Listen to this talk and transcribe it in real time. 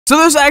So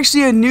there's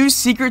actually a new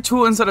secret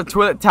tool inside of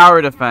toilet tower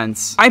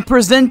defense. I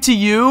present to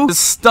you the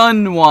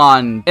stun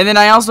wand. And then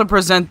I also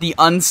present the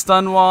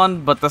unstun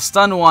wand, but the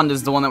stun wand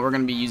is the one that we're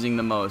going to be using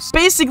the most.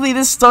 Basically,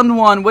 this stun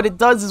wand, what it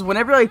does is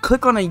whenever I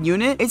click on a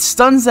unit, it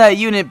stuns that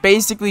unit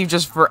basically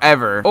just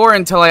forever. Or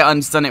until I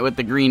unstun it with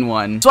the green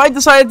one. So I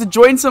decided to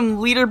join some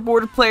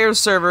leaderboard player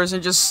servers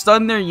and just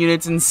stun their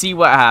units and see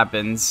what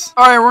happens.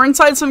 Alright, we're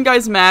inside some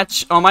guy's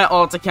match on my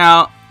alt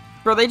account.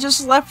 Bro, they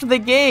just left the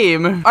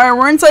game. Alright,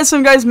 we're inside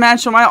some guy's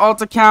match on my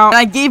alt account. And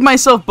I gave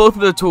myself both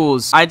of the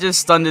tools. I just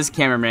stunned his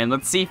cameraman.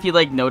 Let's see if he,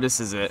 like,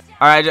 notices it.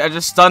 Alright, I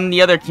just stunned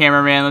the other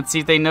cameraman. Let's see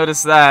if they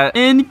notice that.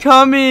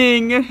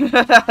 Incoming!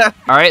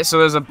 Alright, so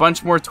there's a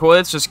bunch more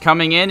toilets just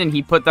coming in. And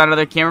he put down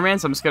another cameraman.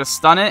 So I'm just gonna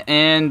stun it.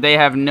 And they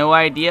have no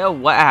idea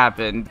what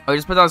happened. Oh, he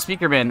just put down a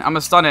speaker man. I'm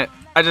gonna stun it.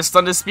 I just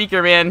stunned a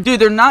speaker, man. Dude,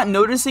 they're not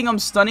noticing I'm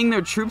stunning their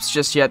troops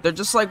just yet. They're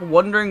just, like,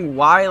 wondering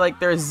why, like,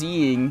 they're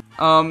Zing.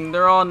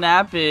 They're all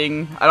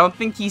napping. I don't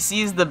think he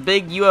sees the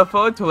big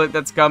UFO toilet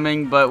that's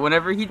coming, but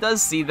whenever he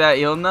does see that,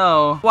 he'll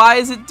know. Why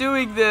is it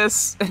doing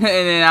this? And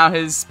then now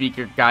his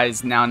speaker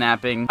guy's now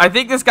napping. I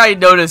think this guy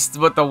noticed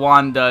what the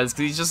wand does,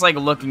 because he's just, like,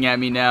 looking at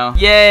me now.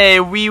 Yay,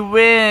 we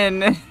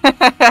win!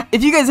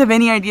 If you guys have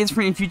any ideas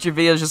for any future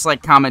videos, just,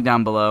 like, comment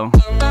down below.